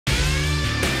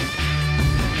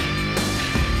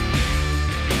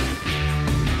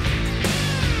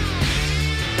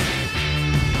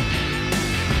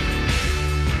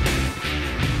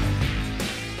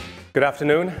Good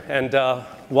afternoon, and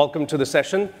welcome to the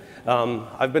session.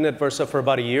 I've been at Versa for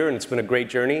about a year, and it's been a great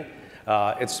journey.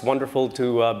 It's wonderful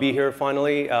to be here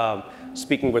finally,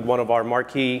 speaking with one of our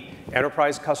marquee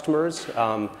enterprise customers,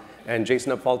 and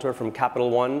Jason Abfalter from Capital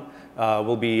One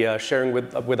will be sharing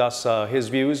with us his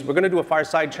views. We're going to do a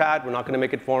fireside chat. We're not going to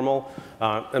make it formal,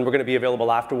 and we're going to be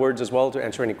available afterwards as well to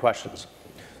answer any questions.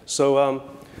 So,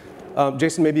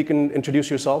 Jason, maybe you can introduce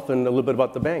yourself and a little bit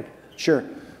about the bank. Sure.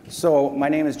 So my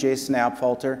name is Jason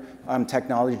Abfalter. I'm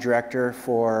Technology Director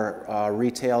for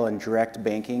Retail and Direct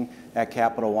Banking at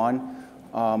Capital One.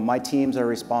 My teams are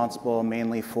responsible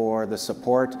mainly for the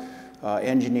support,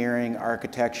 engineering,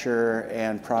 architecture,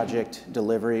 and project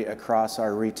delivery across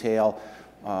our retail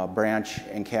branch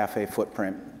and cafe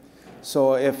footprint.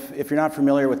 So if you're not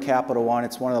familiar with Capital One,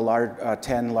 it's one of the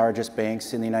 10 largest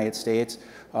banks in the United States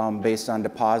based on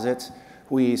deposits.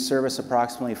 We service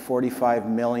approximately 45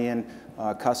 million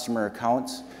customer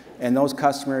accounts, and those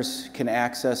customers can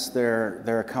access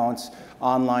their accounts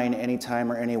online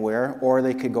anytime or anywhere, or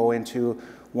they could go into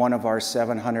one of our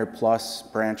 700 plus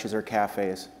branches or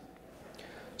cafes.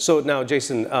 So now,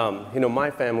 Jason, my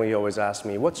family always asks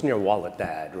me, what's in your wallet,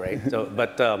 Dad, right?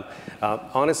 But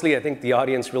honestly, I think the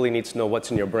audience really needs to know what's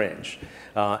in your branch.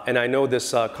 And I know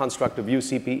this construct of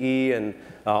UCPE and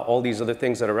all these other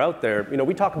things that are out there.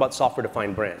 We talk about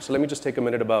software-defined branch. So let me just take a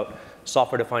minute about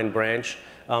software-defined branch.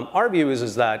 Our view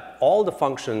is that all the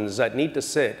functions that need to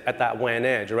sit at that WAN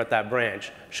edge or at that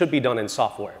branch should be done in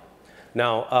software.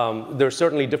 Now, there are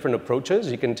certainly different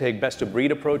approaches. You can take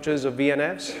best-of-breed approaches of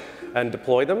VNFs and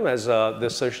deploy them, as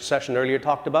this session earlier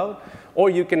talked about, or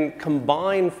you can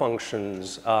combine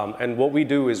functions. And what we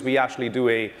do is we actually do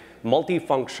a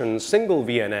multi-function single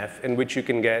VNF in which you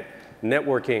can get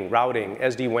networking, routing,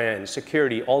 SD-WAN,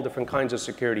 security, all different kinds of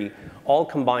security, all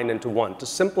combined into one to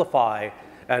simplify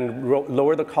and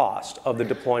lower the cost of the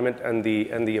deployment and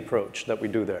the approach that we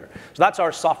do there. So that's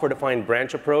our software-defined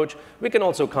branch approach. We can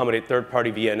also accommodate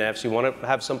third-party VNFs. You want to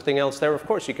have something else there? Of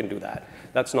course you can do that.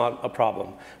 That's not a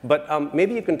problem. But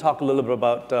maybe you can talk a little bit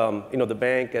about the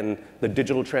bank and the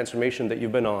digital transformation that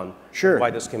you've been on. Sure.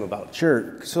 Why this came about.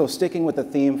 Sure. So sticking with the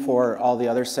theme for all the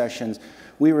other sessions,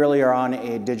 we really are on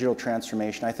a digital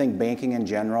transformation. I think banking in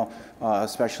general,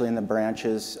 especially in the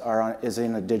branches, is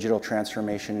in a digital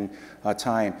transformation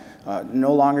time.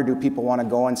 No longer do people want to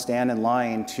go and stand in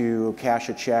line to cash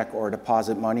a check or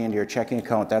deposit money into your checking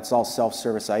account. That's all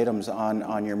self-service items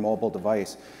on your mobile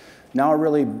device. Now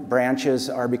really branches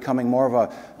are becoming more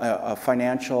of a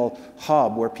financial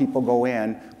hub where people go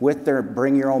in with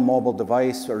bring your own mobile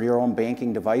device or your own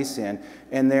banking device in,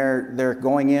 and they're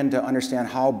going in to understand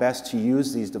how best to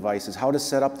use these devices, how to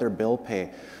set up their bill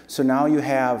pay. So now you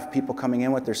have people coming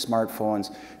in with their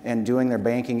smartphones and doing their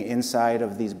banking inside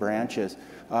of these branches.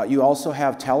 You also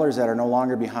have tellers that are no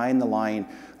longer behind the line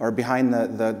or behind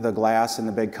the glass and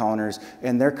the big counters,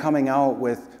 and they're coming out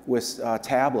with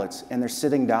tablets, and they're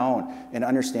sitting down and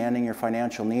understanding your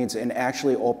financial needs and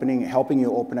actually helping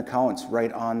you open accounts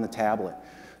right on the tablet.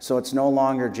 So it's no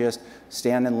longer just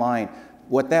stand in line.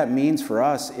 What that means for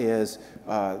us is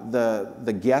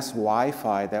the guest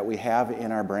Wi-Fi that we have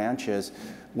in our branches,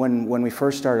 when we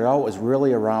first started out, was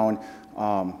really around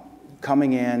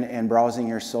coming in and browsing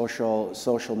your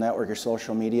social network, your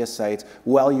social media sites,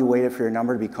 while you waited for your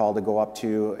number to be called to go up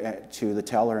to the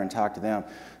teller and talk to them.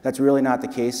 That's really not the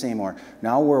case anymore.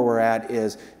 Now where we're at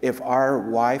is if our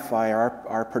Wi-Fi,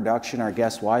 our production, our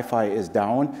guest Wi-Fi is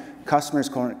down, customers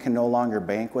can no longer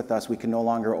bank with us. We can no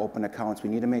longer open accounts. We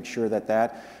need to make sure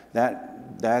that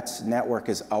network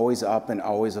is always up and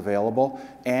always available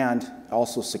and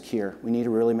also secure. We need to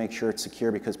really make sure it's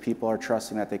secure because people are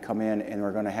trusting that they come in and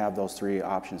we're going to have those three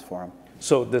options for them.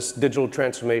 So this digital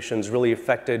transformation's really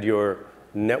affected your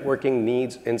networking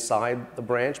needs inside the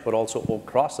branch, but also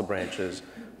across the branches,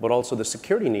 but also the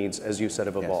security needs, as you said,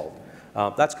 have evolved.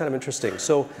 Yes. That's kind of interesting.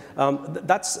 So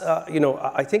that's,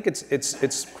 I think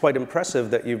it's quite impressive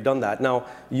that you've done that. Now,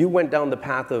 you went down the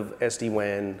path of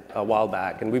SD-WAN a while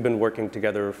back, and we've been working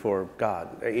together for,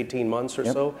 18 months or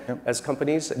so as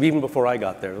companies, even before I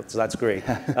got there, so that's great.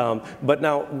 But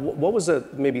now, what was the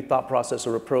maybe thought process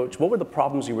or approach? What were the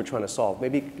problems you were trying to solve?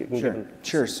 Maybe you can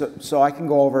Sure. So I can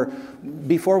go over,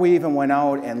 before we even went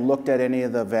out and looked at any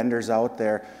of the vendors out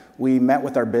there, we met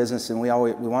with our business, and we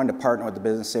wanted to partner with the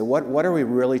business, say what are we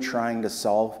really trying to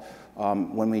solve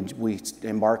when we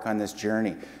embark on this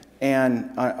journey.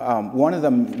 And one of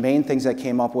the main things that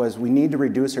came up was we need to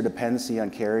reduce our dependency on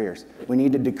carriers. We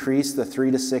need to decrease the 3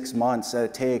 to 6 months that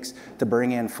it takes to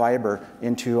bring in fiber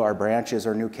into our branches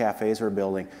or new cafes we're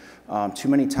building. Too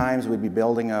many times we'd be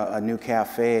building a new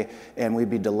cafe and we'd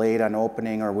be delayed on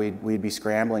opening, or we'd be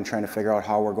scrambling trying to figure out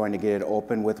how we're going to get it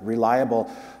open with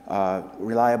reliable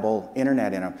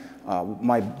internet in them.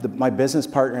 My business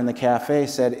partner in the cafe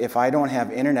said, if I don't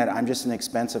have internet, I'm just an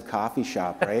expensive coffee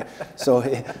shop, right? So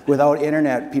without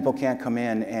internet, people can't come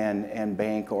in and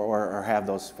bank or have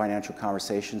those financial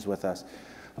conversations with us.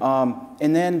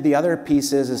 And then the other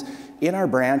piece is in our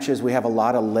branches, we have a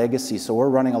lot of legacy. So we're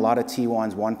running a lot of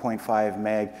T1s, 1.5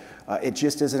 meg. It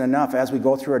just isn't enough. As we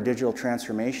go through our digital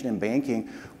transformation in banking,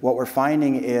 what we're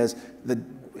finding is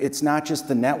it's not just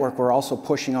the network, we're also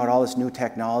pushing out all this new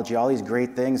technology, all these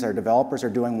great things. Our developers are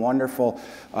doing wonderful,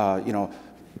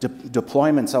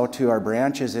 deployments out to our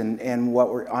branches and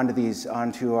what we're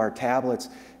onto our tablets,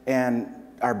 and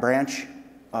our branch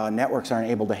networks aren't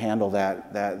able to handle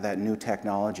that new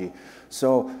technology.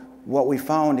 So what we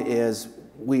found is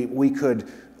we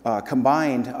could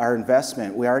combine our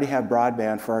investment. We already have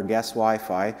broadband for our guest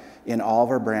Wi-Fi in all of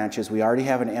our branches. We already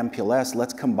have an MPLS.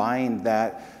 Let's combine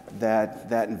that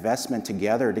investment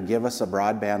together to give us a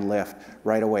broadband lift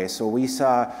right away. So we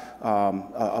saw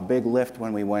a big lift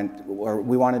when we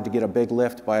wanted to get a big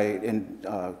lift by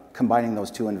combining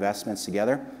those two investments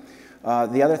together.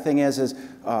 The other thing is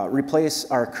replace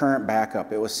our current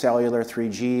backup. It was cellular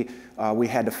 3G. We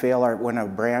had to fail when a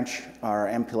branch, our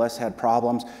MPLS had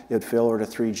problems, it would fail over to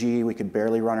 3G. We could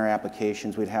barely run our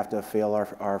applications. We'd have to fail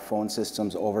our phone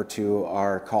systems over to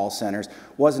our call centers.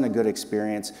 Wasn't a good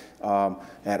experience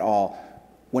at all.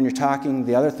 When you're talking,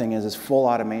 the other thing is full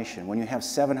automation. When you have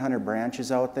 700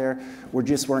 branches out there, we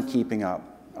just weren't keeping up.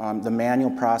 The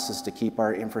manual process to keep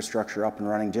our infrastructure up and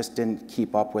running just didn't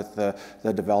keep up with the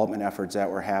development efforts that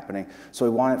were happening. So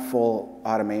we wanted full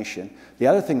automation. The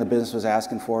other thing the business was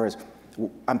asking for is,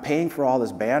 I'm paying for all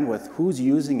this bandwidth, who's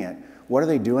using it? What are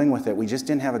they doing with it? We just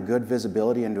didn't have a good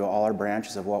visibility into all our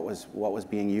branches of what was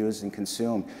being used and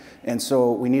consumed. And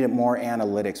so we needed more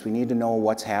analytics. We need to know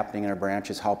what's happening in our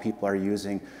branches, how people are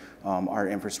using our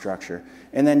infrastructure.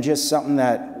 And then just something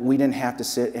that we didn't have to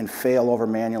sit and fail over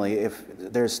manually. If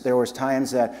there was times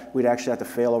that we'd actually have to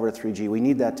fail over to 3G, we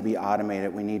need that to be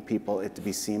automated. We need it to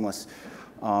be seamless.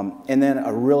 And then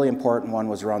a really important one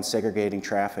was around segregating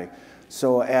traffic.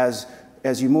 So as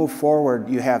you move forward,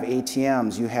 you have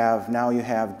ATMs, now you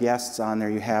have guests on there,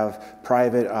 you have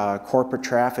private corporate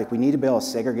traffic. We need to be able to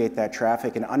segregate that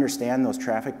traffic and understand those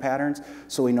traffic patterns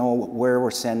so we know where we're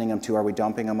sending them to. Are we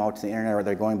dumping them out to the internet? Are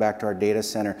they going back to our data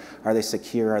center? Are they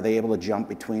secure? Are they able to jump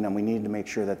between them? We needed to make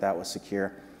sure that was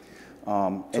secure.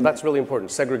 So that's really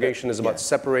important. Segregation is about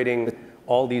separating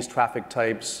all these traffic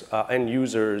types and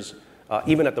users.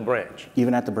 Even at the branch?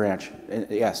 Even at the branch,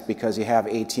 yes, because you have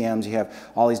ATMs, you have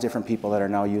all these different people that are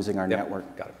now using our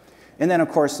network. Got it. And then, of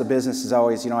course, the business is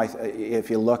always, if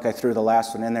you look, I threw the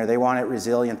last one in there, they want it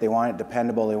resilient, they want it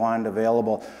dependable, they want it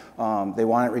available, they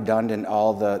want it redundant.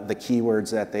 All the keywords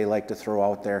that they like to throw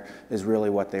out there is really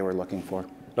what they were looking for.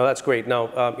 No, that's great.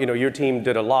 Now, your team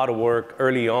did a lot of work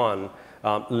early on,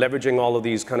 leveraging all of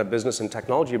these kind of business and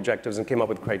technology objectives and came up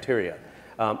with criteria.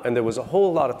 And there was a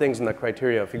whole lot of things in that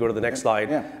criteria. If you go to the next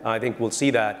slide, I think we'll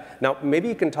see that. Now, maybe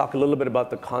you can talk a little bit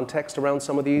about the context around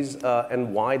some of these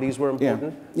and why these were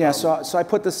important. Yeah. So I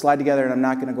put this slide together, and I'm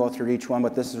not going to go through each one,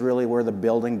 but this is really where the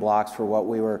building blocks for what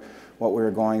we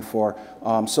were going for.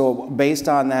 So based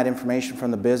on that information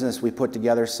from the business, we put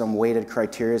together some weighted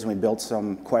criteria, and we built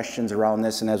some questions around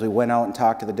this. And as we went out and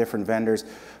talked to the different vendors,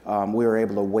 we were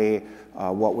able to weigh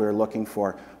what we were looking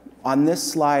for. On this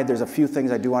slide, there's a few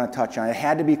things I do want to touch on. It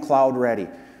had to be cloud ready.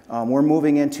 We're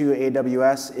moving into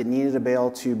AWS. It needed to be able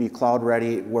to be cloud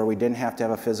ready where we didn't have to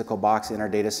have a physical box in our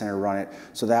data center to run it.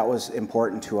 So that was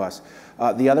important to us.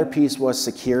 The other piece was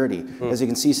security. As you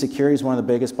can see, security is one of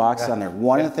the biggest boxes on there.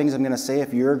 One of the things I'm going to say,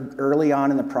 if you're early on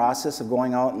in the process of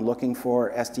going out and looking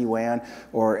for SD-WAN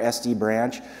or SD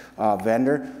branch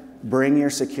vendor, bring your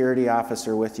security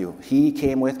officer with you. He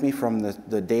came with me from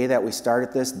the day that we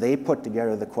started this. They put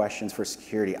together the questions for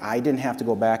security. I didn't have to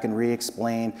go back and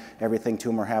re-explain everything to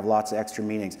them or have lots of extra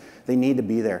meetings. They need to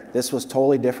be there. This was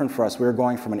totally different for us. We were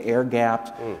going from an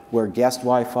air-gapped, where guest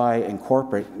Wi-Fi and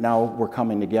corporate, now we're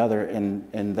coming together,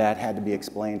 and that had to be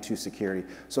explained to security.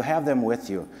 So have them with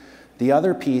you. The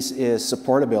other piece is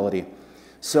supportability.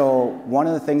 So one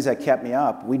of the things that kept me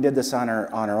up, we did this on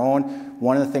our own.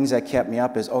 One of the things that kept me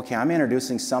up is, okay, I'm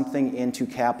introducing something into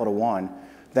Capital One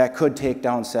that could take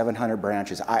down 700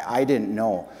 branches. I didn't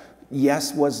know.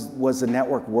 Yes, was the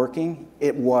network working?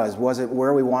 It was. Was it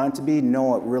where we wanted it to be?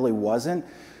 No, it really wasn't.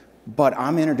 But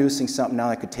I'm introducing something now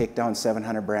that could take down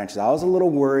 700 branches. I was a little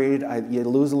worried. You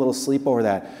lose a little sleep over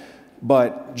that.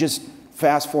 But just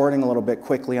fast forwarding a little bit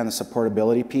quickly on the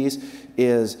supportability piece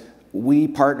is we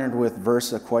partnered with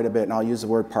Versa quite a bit, and I'll use the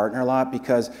word partner a lot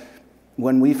because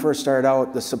when we first started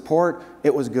out, the support,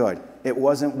 it was good. It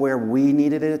wasn't where we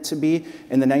needed it to be.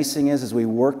 And the nice thing is we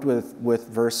worked with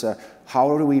Versa.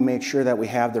 How do we make sure that we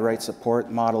have the right support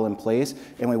model in place?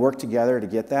 And we work together to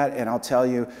get that. And I'll tell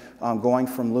you, going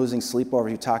from losing sleep over,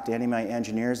 you talk to any of my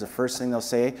engineers, the first thing they'll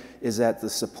say is that the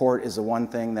support is the one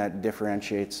thing that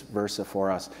differentiates Versa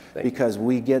for us. Because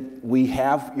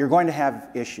you're going to have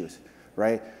issues,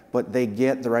 right? But they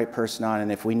get the right person on,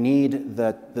 and if we need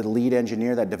the lead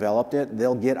engineer that developed it,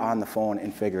 they'll get on the phone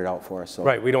and figure it out for us. So.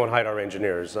 Right, we don't hide our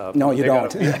engineers. No, you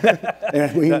don't.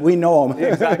 we know them.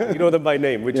 Exactly, you know them by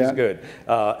name, which is good.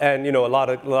 And a lot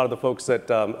of the folks that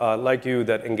like you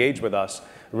that engage with us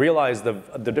realize the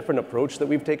different approach that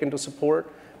we've taken to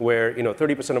support, where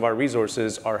 30% of our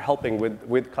resources are helping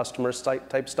with customer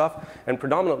type stuff, and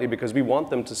predominantly because we want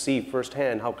them to see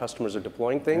firsthand how customers are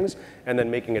deploying things and then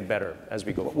making it better as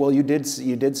we go forward. Well, you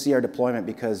did see our deployment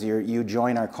because you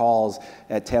join our calls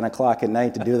at 10 o'clock at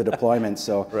night to do the deployment.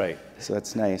 So right. So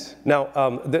that's nice.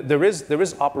 Now, there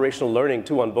is operational learning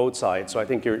too on both sides. So I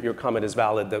think your comment is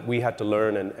valid that we had to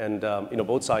learn, and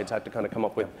both sides had to kind of come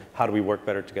up with how do we work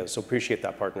better together. So appreciate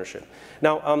that partnership.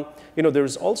 Now,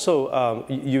 there's also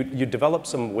you developed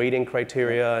some weighting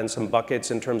criteria and some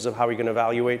buckets in terms of how you're going to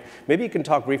evaluate. Maybe you can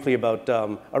talk briefly about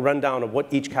a rundown of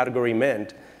what each category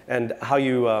meant and how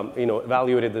you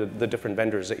evaluated the different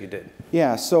vendors that you did.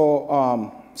 Yeah.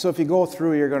 So if you go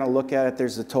through, you're going to look at it.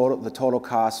 There's the total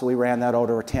cost. So we ran that out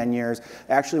over 10 years.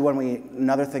 Actually,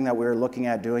 another thing that we were looking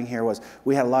at doing here was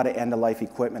we had a lot of end-of-life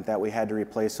equipment that we had to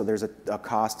replace. So there's a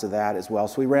cost to that as well.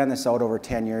 So we ran this out over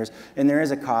 10 years, and there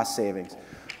is a cost savings.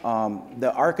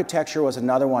 The architecture was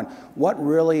another one. What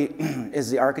really is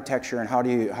the architecture, and how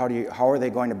are they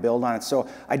going to build on it? So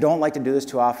I don't like to do this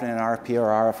too often in RFP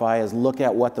or RFI, is look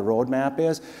at what the roadmap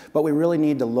is, but we really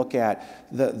need to look at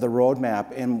the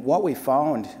roadmap. And what we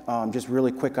found, just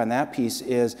really quick on that piece,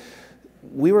 is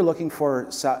we were looking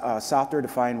for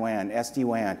software-defined WAN,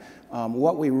 SD-WAN.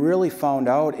 What we really found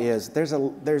out is there's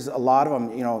a lot of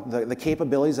them. The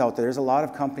capabilities out there. There's a lot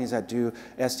of companies that do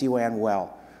SD-WAN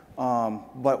well.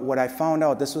 But what I found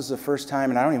out, this was the first time,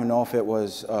 and I don't even know if it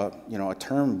was, a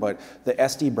term, but the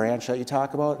SD branch that you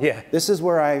talk about. Yeah. This is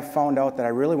where I found out that I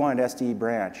really wanted SD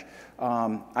branch.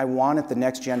 I wanted the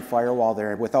next-gen firewall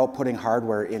there without putting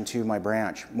hardware into my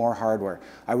branch, more hardware.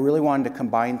 I really wanted to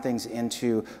combine things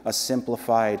into a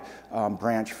simplified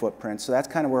branch footprint. So that's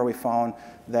kind of where we found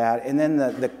that. And then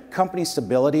the company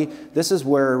stability, this is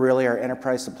where really our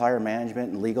enterprise supplier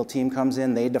management and legal team comes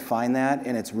in. They define that,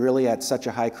 and it's really at such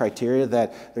a high criteria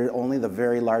that only the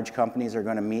very large companies are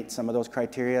going to meet some of those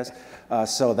criteria.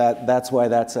 So that's why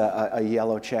that's a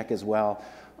yellow check as well.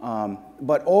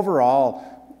 But overall,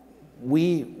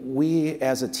 we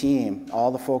as a team,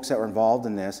 all the folks that were involved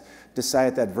in this,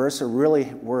 decided that Versa really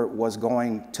was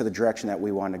going to the direction that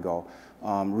we wanted to go.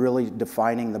 Really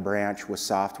defining the branch with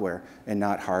software and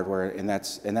not hardware, and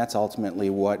that's ultimately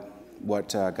what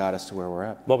got us to where we're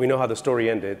at. Well, we know how the story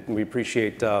ended. We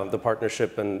appreciate the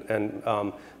partnership,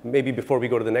 and maybe before we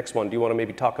go to the next one, do you want to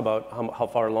maybe talk about how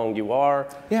far along you are?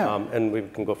 Yeah. And we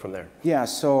can go from there. Yeah.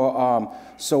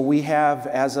 So we have,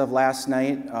 as of last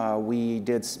night,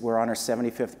 we're on our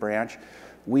 75th branch.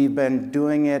 We've been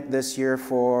doing it this year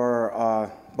for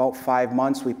about 5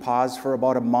 months. We paused for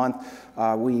about a month.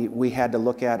 We had to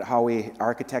look at how we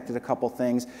architected a couple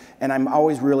things, and I'm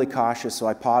always really cautious, so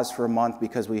I paused for a month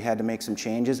because we had to make some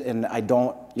changes, and I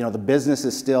don't, the business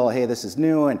is still, hey, this is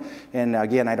new, and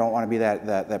again, I don't want to be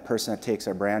that person that takes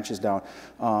our branches down.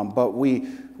 But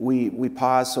we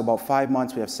paused, so about 5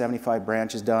 months, we have 75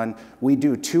 branches done. We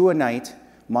do 2 a night.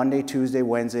 Monday, Tuesday,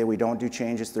 Wednesday. We don't do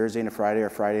changes Thursday and Friday or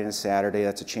Friday and Saturday.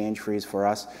 That's a change freeze for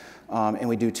us. And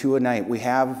we do 2 a night. We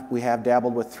have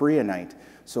dabbled with 3 a night.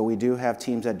 So we do have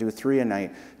teams that do 3 a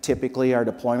night. Typically our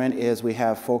deployment is we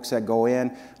have folks that go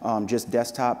in, just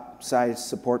desktop side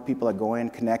support people that go in,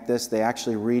 connect this. They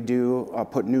actually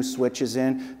redo, put new switches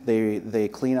in. They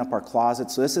clean up our closet.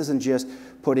 So this isn't just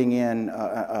putting in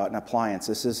an appliance.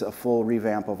 This is a full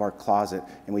revamp of our closet,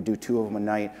 and we do 2 of them a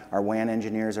night. Our WAN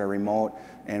engineers are remote,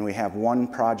 and we have 1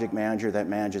 project manager that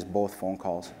manages both phone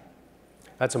calls.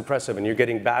 That's impressive, and you're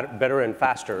getting better and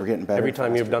faster. We're getting better every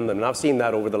time you've done them. And I've seen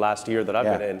that over the last year that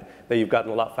I've been in, that you've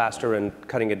gotten a lot faster and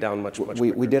cutting it down much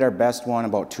quicker. We did our best one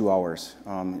about 2 hours.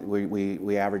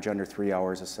 We average under 3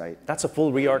 hours a site. That's a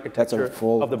full re-architecture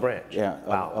of the branch. Yeah,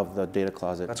 wow. of the data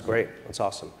closet. That's great. That's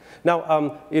awesome.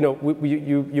 Now,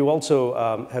 you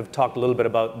also have talked a little bit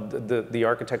about the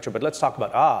architecture, but let's talk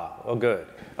about, good,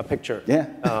 a picture. Yeah.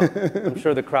 I'm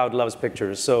sure the crowd loves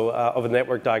pictures, so of a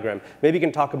network diagram. Maybe you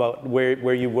can talk about where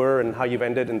where you were and how you've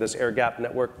ended in this air-gapped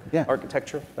network Yeah.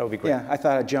 architecture? That would be great. Yeah, I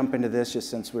thought I'd jump into this just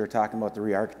since we were talking about the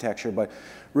re-architecture. But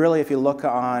really, if you look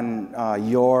on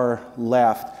your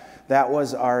left, that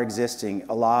was our existing,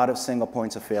 a lot of single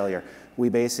points of failure. We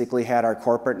basically had our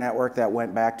corporate network that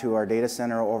went back to our data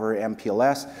center over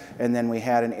MPLS, and then we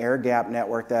had an air-gapped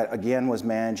network that, again, was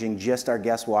managing just our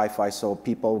guest Wi-Fi, so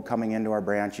people coming into our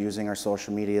branch using our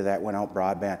social media that went out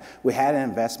broadband. We had an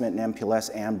investment in MPLS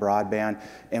and broadband,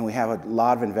 and we have a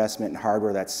lot of investment in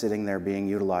hardware that's sitting there being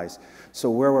utilized. So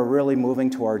where we're really moving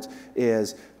towards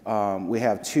is we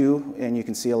have two, and you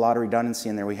can see a lot of redundancy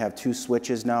in there. We have two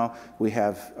switches now, we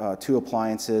have two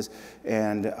appliances,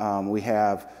 and we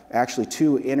have actually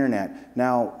two internet.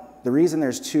 Now, the reason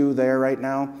there's two there right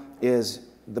now is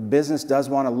the business does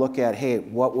want to look at, hey,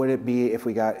 what would it be if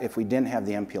we didn't have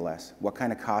the MPLS? What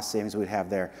kind of cost savings we'd have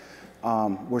there?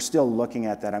 We're still looking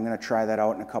at that. I'm going to try that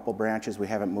out in a couple branches. We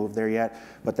haven't moved there yet,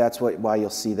 but that's why you'll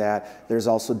see that. There's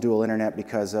also dual internet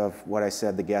because of what I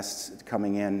said, the guests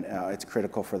coming in. It's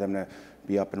critical for them to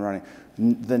be up and running.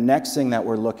 The next thing that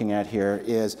we're looking at here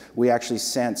is we actually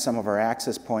sent some of our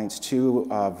access points to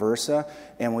Versa,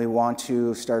 and we want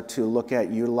to start to look at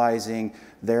utilizing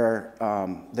their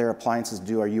appliances to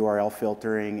do our URL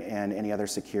filtering and any other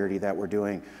security that we're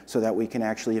doing so that we can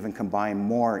actually even combine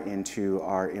more into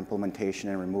our implementation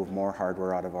and remove more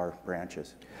hardware out of our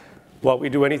branches. Well, we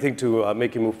do anything to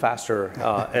make you move faster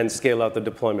and scale out the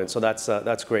deployment, so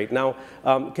that's great. Now,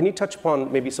 can you touch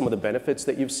upon maybe some of the benefits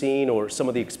that you've seen or some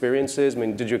of the experiences? I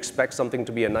mean, did you expect something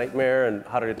to be a nightmare, and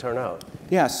how did it turn out?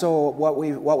 Yeah, so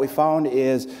what we found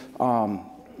is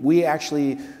we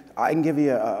actually, I can give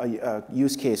you a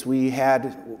use case. We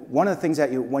had, one of the things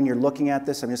that when you're looking at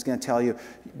this, I'm just going to tell you,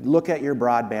 look at your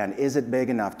broadband. Is it big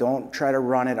enough? Don't try to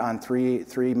run it on 3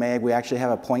 meg. We actually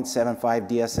have a 0.75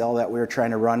 DSL that we were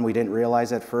trying to run. We didn't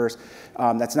realize at first.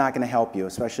 That's not going to help you,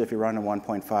 especially if you're running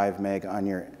 1.5 meg on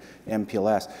your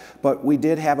MPLS. But we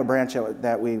did have a branch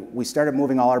that we started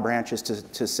moving all our branches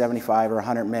to 75 or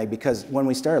 100 meg because when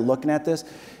we started looking at this,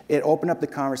 it opened up the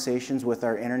conversations with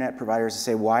our internet providers to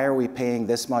say, why are we paying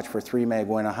this much for 3 meg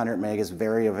when 100 meg is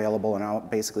very available and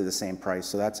basically the same price?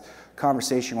 So that's a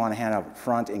conversation we want to hand up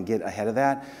front and get ahead of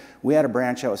that. We had a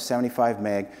branch that was 75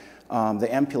 meg. The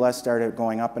MPLS started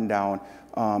going up and down.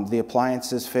 The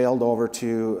appliances failed over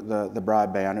to the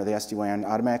broadband or the SD-WAN,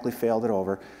 automatically failed it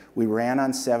over. We ran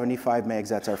on 75 megs,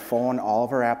 that's our phone, all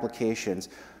of our applications,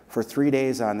 for 3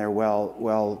 days on there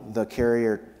while the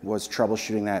carrier was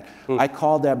troubleshooting that. I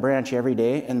called that branch every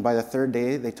day, and by the third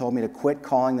day, they told me to quit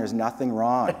calling, there's nothing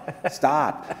wrong,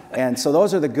 stop. And so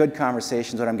those are the good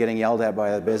conversations when I'm getting yelled at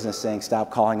by the business saying,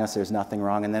 stop calling us, there's nothing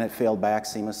wrong, and then it failed back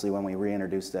seamlessly when we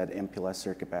reintroduced that MPLS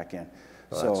circuit back in.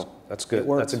 Well, so that's good.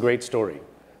 That's a great story.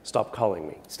 Stop calling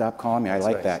me. Stop calling me. I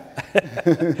like that.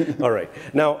 All right.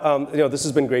 Now, this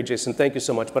has been great, Jason. Thank you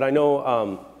so much. But I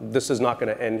know this is not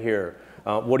going to end here.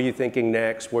 What are you thinking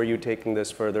next? Where are you taking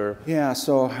this further? Yeah,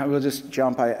 so I will just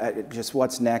jump. Just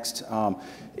what's next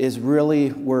is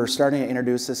really we're starting to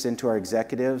introduce this into our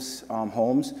executives'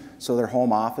 homes. So their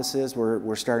home offices,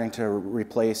 we're starting to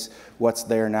replace what's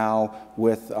there now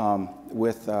with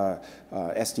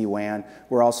SD-WAN.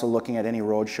 We're also looking at any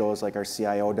road shows like our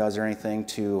CIO does or anything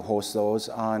to host those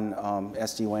on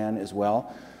SD-WAN as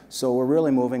well. So we're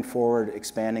really moving forward,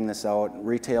 expanding this out.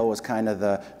 Retail was kind of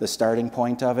the starting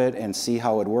point of it and see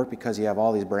how it would work because you have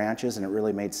all these branches and it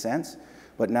really made sense.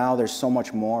 But now there's so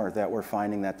much more that we're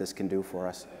finding that this can do for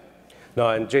us. No,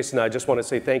 and Jason, I just want to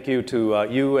say thank you to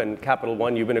you and Capital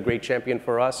One. You've been a great champion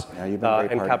for us. Yeah, you've been a great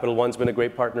partner. And Capital One's been a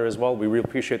great partner as well. We really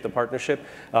appreciate the partnership.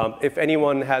 If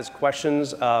anyone has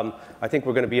questions, I think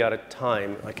we're going to be out of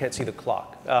time. I can't see the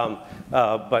clock.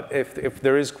 But if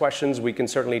there is questions, we can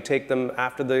certainly take them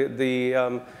after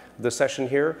the session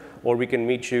here, or we can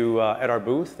meet you at our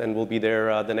booth, and we'll be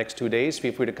there the next 2 days.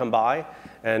 Feel free to come by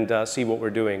and see what we're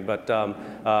doing. But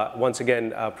once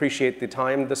again, appreciate the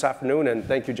time this afternoon, and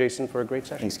thank you, Jason, for a great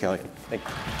session. Thanks, Kelly. Thank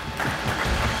you.